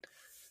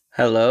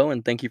Hello,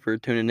 and thank you for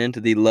tuning in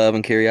to the Love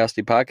and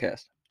Curiosity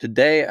podcast.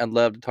 Today, I'd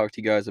love to talk to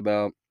you guys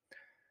about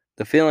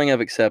the feeling of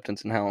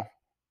acceptance and how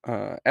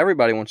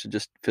everybody wants to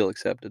just feel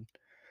accepted.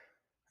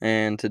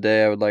 And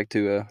today, I would like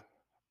to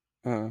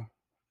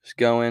just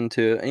go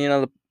into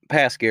the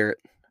past Garrett,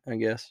 I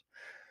guess.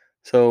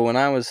 So when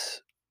I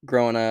was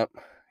growing up,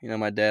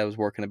 my dad was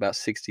working about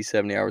 60,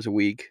 70 hours a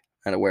week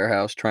at a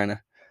warehouse, trying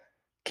to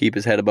keep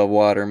his head above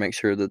water, make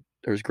sure that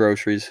there's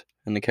groceries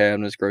in the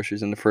cabinets,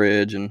 groceries in the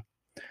fridge, and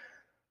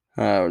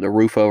the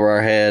roof over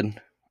our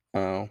head,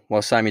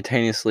 while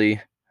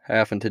simultaneously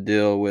having to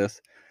deal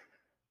with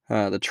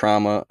the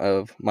trauma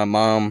of my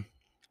mom,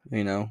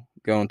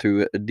 going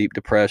through a deep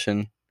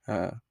depression,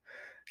 uh,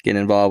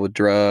 getting involved with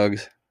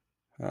drugs,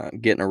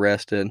 getting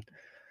arrested,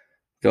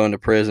 going to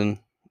prison.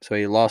 So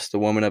he lost the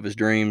woman of his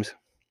dreams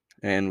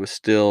and was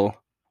still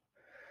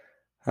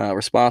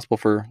responsible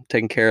for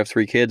taking care of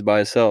three kids by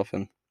himself.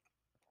 And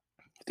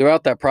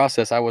throughout that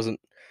process, I wasn't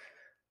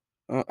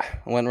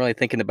really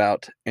thinking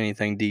about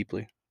anything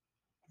deeply.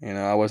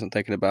 I wasn't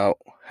thinking about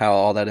how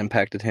all that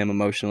impacted him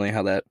emotionally,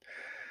 how that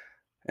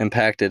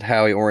impacted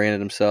how he oriented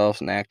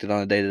himself and acted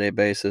on a day-to-day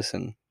basis.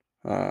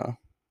 Uh,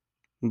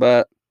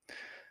 but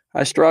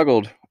I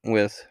struggled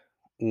with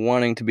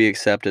wanting to be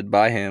accepted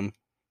by him,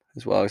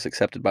 as well as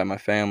accepted by my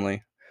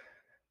family,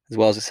 as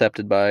well as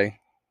accepted by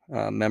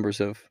members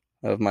of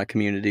my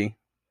community.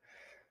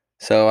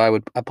 So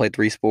I played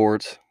three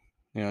sports,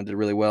 did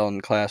really well in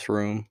the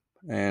classroom,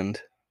 and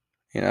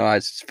I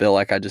just feel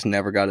like I just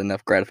never got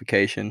enough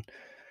gratification,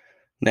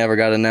 never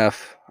got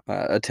enough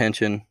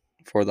attention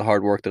for the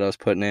hard work that I was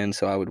putting in.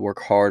 So I would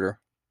work harder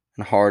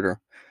and harder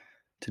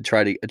to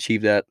try to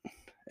achieve that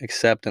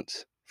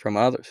acceptance from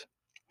others.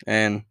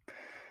 And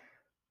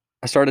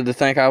I started to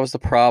think I was the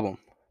problem.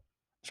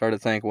 I started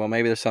to think, well,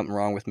 maybe there's something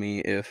wrong with me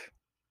if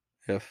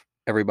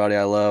everybody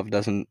I love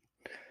doesn't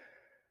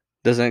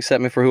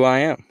accept me for who I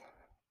am.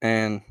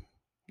 And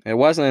it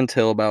wasn't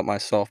until about my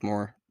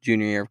sophomore,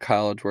 junior year of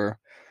college where,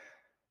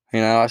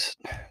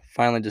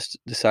 finally just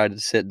decided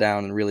to sit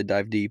down and really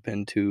dive deep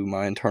into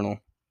my internal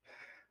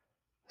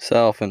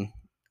self and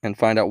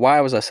find out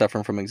why was I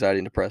suffering from anxiety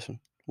and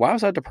depression. Why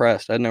was I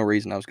depressed? I had no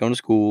reason. I was going to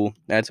school,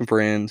 I had some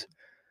friends.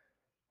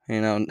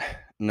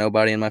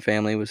 Nobody in my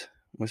family was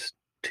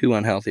too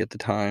unhealthy at the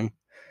time.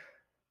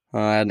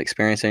 I hadn't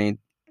experienced any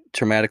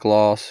traumatic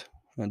loss,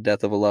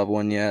 death of a loved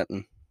one yet,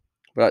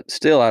 but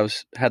still, I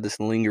was had this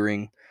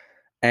lingering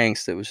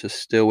angst that was just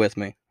still with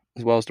me,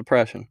 as well as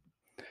depression.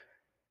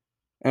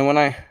 And when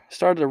I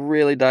started to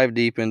really dive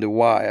deep into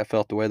why I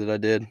felt the way that I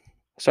did, I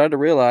started to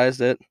realize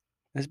that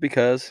it's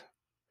because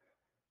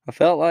I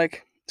felt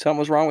like something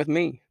was wrong with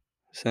me,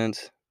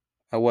 since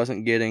I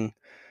wasn't getting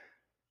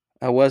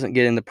I wasn't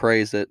getting the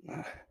praise that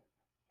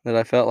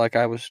I felt like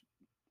I was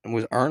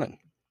earning,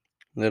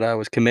 that I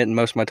was committing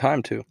most of my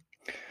time to.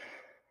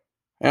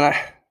 And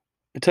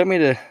it took me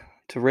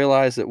to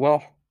realize that,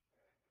 well,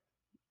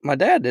 my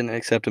dad didn't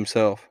accept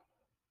himself.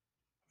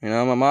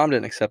 My mom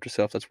didn't accept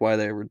herself. That's why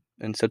they were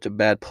in such a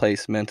bad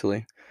place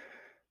mentally.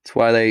 That's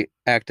why they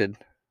acted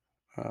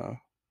uh,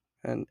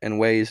 in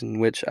ways in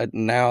which I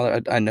know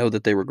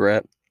that they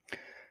regret.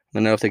 I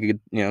know if they could,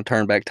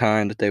 turn back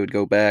time, that they would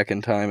go back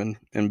in time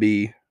and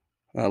be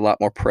a lot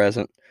more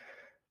present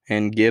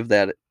and give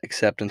that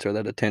acceptance or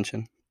that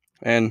attention.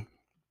 And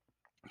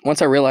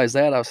once I realized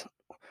that, I was,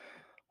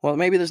 well,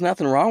 maybe there's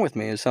nothing wrong with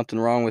me. There's something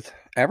wrong with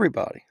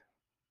everybody.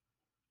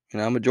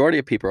 A majority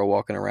of people are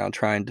walking around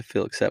trying to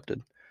feel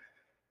accepted.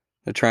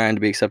 They're trying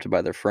to be accepted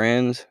by their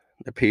friends,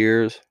 their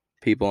peers,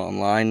 people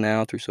online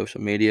now through social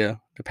media,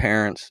 their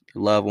parents,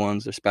 their loved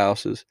ones, their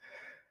spouses.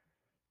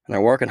 And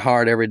they're working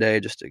hard every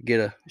day just to get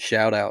a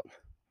shout out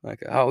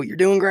like, oh, you're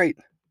doing great.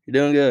 You're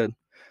doing good.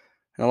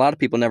 And a lot of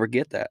people never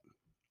get that.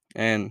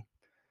 And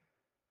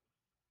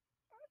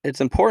it's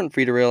important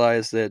for you to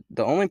realize that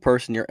the only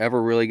person you're ever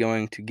really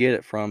going to get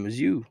it from is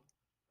you.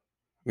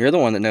 You're the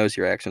one that knows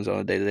your actions on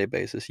a day-to-day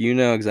basis. You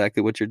know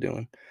exactly what you're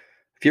doing.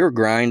 If you're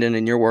grinding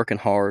and you're working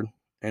hard,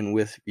 and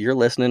with you're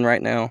listening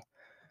right now,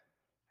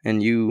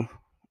 and you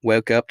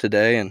woke up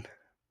today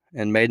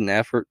and made an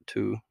effort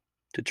to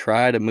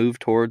try to move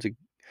towards the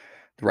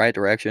right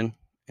direction,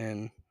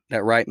 and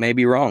that right may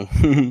be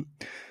wrong,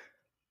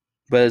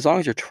 but as long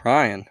as you're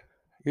trying,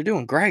 you're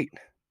doing great.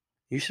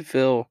 You should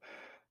feel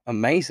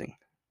amazing.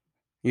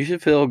 You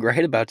should feel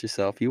great about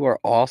yourself. You are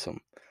awesome.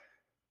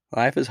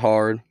 Life is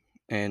hard,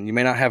 and you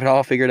may not have it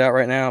all figured out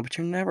right now, but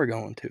you're never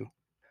going to.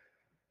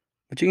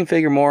 But you can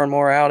figure more and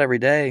more out every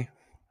day,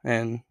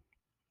 and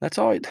that's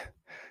all.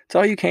 That's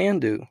all you can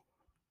do.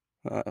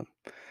 Uh,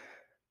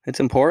 it's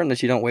important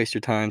that you don't waste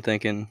your time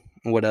thinking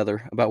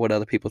about what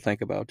other people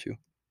think about you,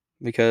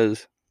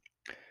 because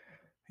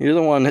you're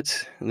the one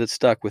that's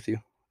stuck with you.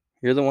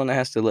 You're the one that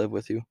has to live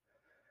with you.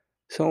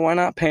 So why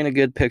not paint a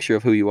good picture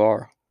of who you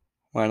are?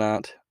 Why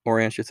not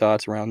orient your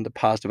thoughts around the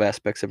positive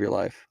aspects of your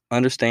life?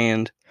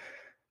 Understand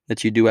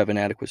that you do have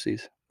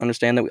inadequacies.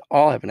 Understand that we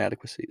all have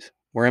inadequacies.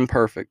 We're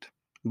imperfect.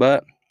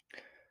 But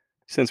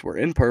since we're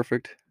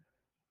imperfect,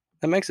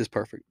 that makes us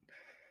perfect.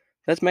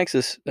 That's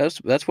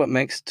what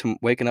makes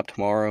waking up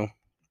tomorrow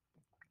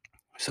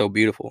so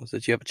beautiful, is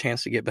that you have a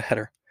chance to get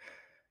better.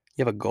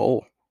 You have a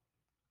goal.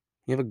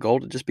 You have a goal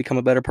to just become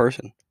a better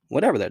person,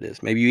 whatever that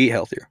is. Maybe you eat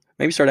healthier.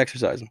 Maybe start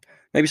exercising.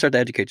 Maybe start to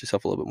educate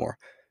yourself a little bit more.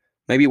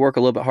 Maybe you work a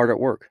little bit harder at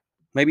work.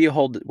 Maybe you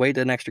wait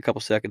an extra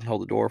couple seconds and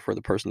hold the door for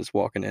the person that's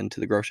walking into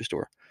the grocery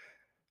store.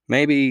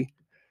 Maybe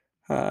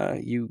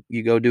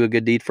you go do a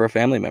good deed for a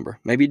family member.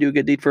 Maybe you do a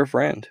good deed for a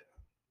friend.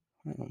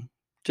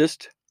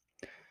 Just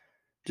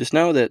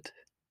know that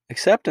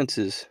acceptance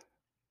is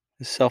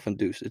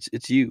self-induced.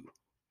 It's you.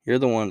 You're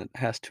the one that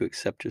has to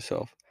accept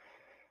yourself.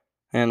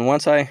 And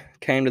once I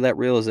came to that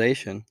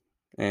realization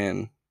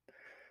and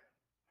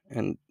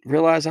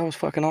realized I was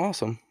fucking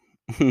awesome,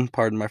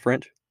 pardon my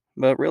French,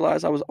 but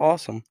realized I was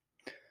awesome,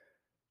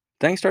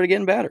 things started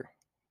getting better.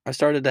 I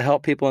started to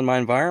help people in my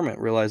environment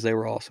realize they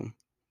were awesome.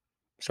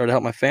 Started to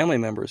help my family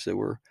members that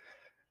were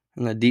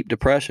in a deep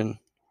depression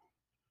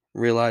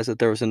realize that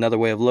there was another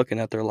way of looking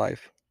at their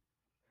life.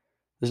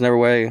 There's another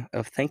way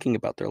of thinking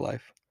about their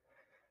life.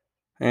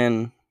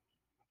 And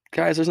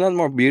guys, there's nothing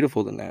more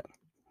beautiful than that.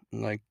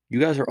 Like, you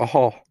guys are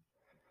all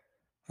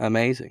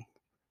amazing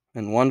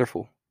and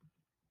wonderful.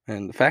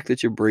 And the fact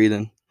that you're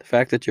breathing, the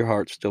fact that your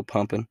heart's still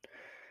pumping,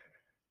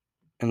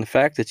 and the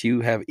fact that you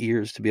have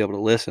ears to be able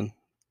to listen,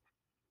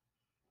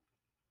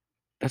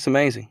 that's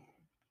amazing.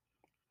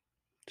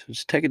 So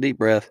just take a deep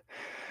breath.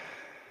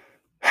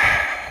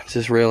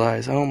 Just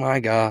realize, oh my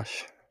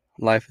gosh,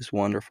 life is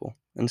wonderful.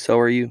 And so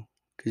are you,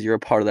 because you're a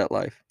part of that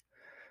life.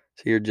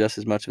 So you're just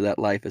as much of that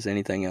life as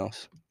anything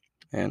else.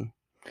 And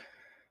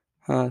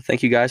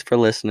thank you guys for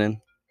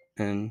listening,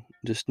 and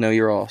just know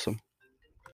you're awesome.